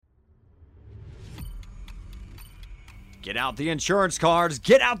Get out the insurance cards,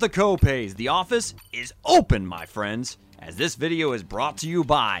 get out the co-pays. The office is open, my friends, as this video is brought to you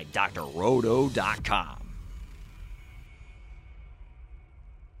by drroto.com.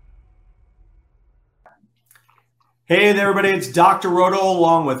 Hey there, everybody. It's Dr. Roto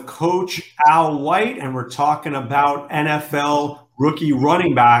along with Coach Al White, and we're talking about NFL rookie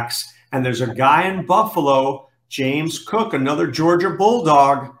running backs. And there's a guy in Buffalo, James Cook, another Georgia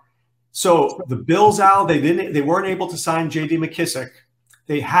Bulldog. So the Bills, Al, they weren't able to sign J.D. McKissic.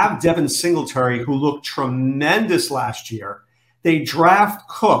 They have Devin Singletary, who looked tremendous last year. They draft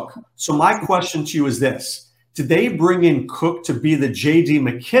Cook. So my question to you is this: did they bring in Cook to be the J.D.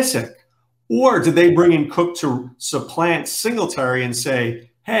 McKissic? Or did they bring in Cook to supplant Singletary and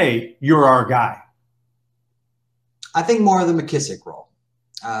say, hey, you're our guy? I think more of the McKissic role.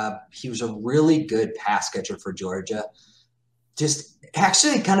 He was a really good pass catcher for Georgia. Just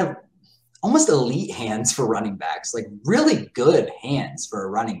actually kind of almost elite hands for running backs, like really good hands for a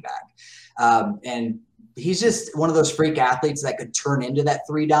running back. And he's just one of those freak athletes that could turn into that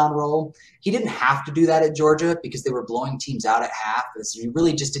 3-down role. He didn't have to do that at Georgia because they were blowing teams out at half. So you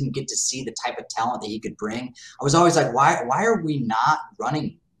really just didn't get to see the type of talent that he could bring. I was always like, why are we not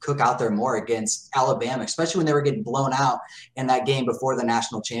running Cook out there more against Alabama, especially when they were getting blown out in that game before the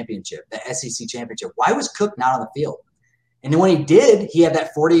national championship, the SEC championship? Why was Cook not on the field? And then when he did, he had that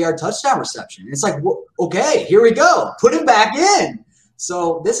 40-yard touchdown reception. And it's like, okay, here we go. Put him back in.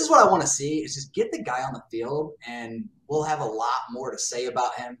 So this is what I want to see, is just get the guy on the field, and we'll have a lot more to say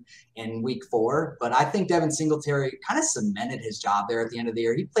about him in week 4. But I think Devin Singletary kind of cemented his job there at the end of the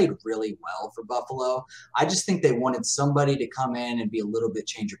year. He played really well for Buffalo. I just think they wanted somebody to come in and be a little bit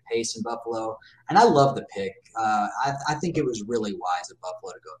change of pace in Buffalo. And I love the pick. I think it was really wise of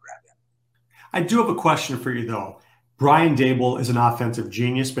Buffalo to go grab him. I do have a question for you, though. Brian Daboll is an offensive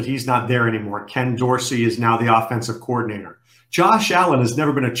genius, but he's not there anymore. Ken Dorsey is now the offensive coordinator. Josh Allen has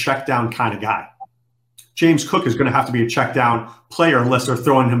never been a check down kind of guy. James Cook is going to have to be a check down player unless they're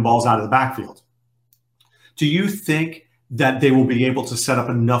throwing him balls out of the backfield. Do you think that they will be able to set up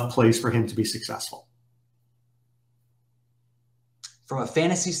enough plays for him to be successful? From a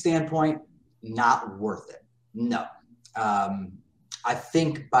fantasy standpoint, not worth it. No. I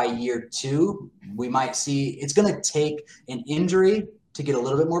think by year 2, we might see it's going to take an injury to get a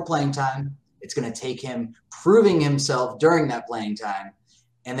little bit more playing time. It's going to take him proving himself during that playing time.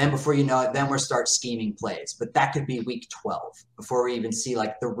 And then before you know it, then we'll start scheming plays. But that could be week 12 before we even see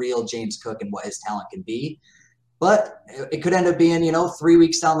like the real James Cook and what his talent can be. But it could end up being, 3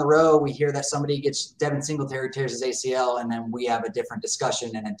 weeks down the road, we hear that somebody gets Devin Singletary, tears his ACL, and then we have a different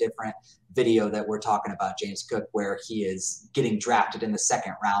discussion and a different video that we're talking about James Cook, where he is getting drafted in the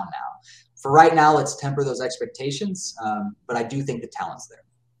 2nd round now. For right now, let's temper those expectations. But I do think the talent's there.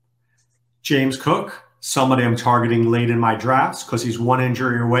 James Cook, somebody I'm targeting late in my drafts because he's one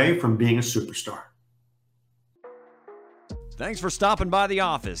injury away from being a superstar. Thanks for stopping by the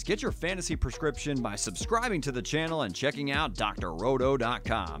office. Get your fantasy prescription by subscribing to the channel and checking out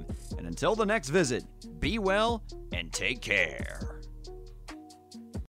drroto.com. And until the next visit, be well and take care.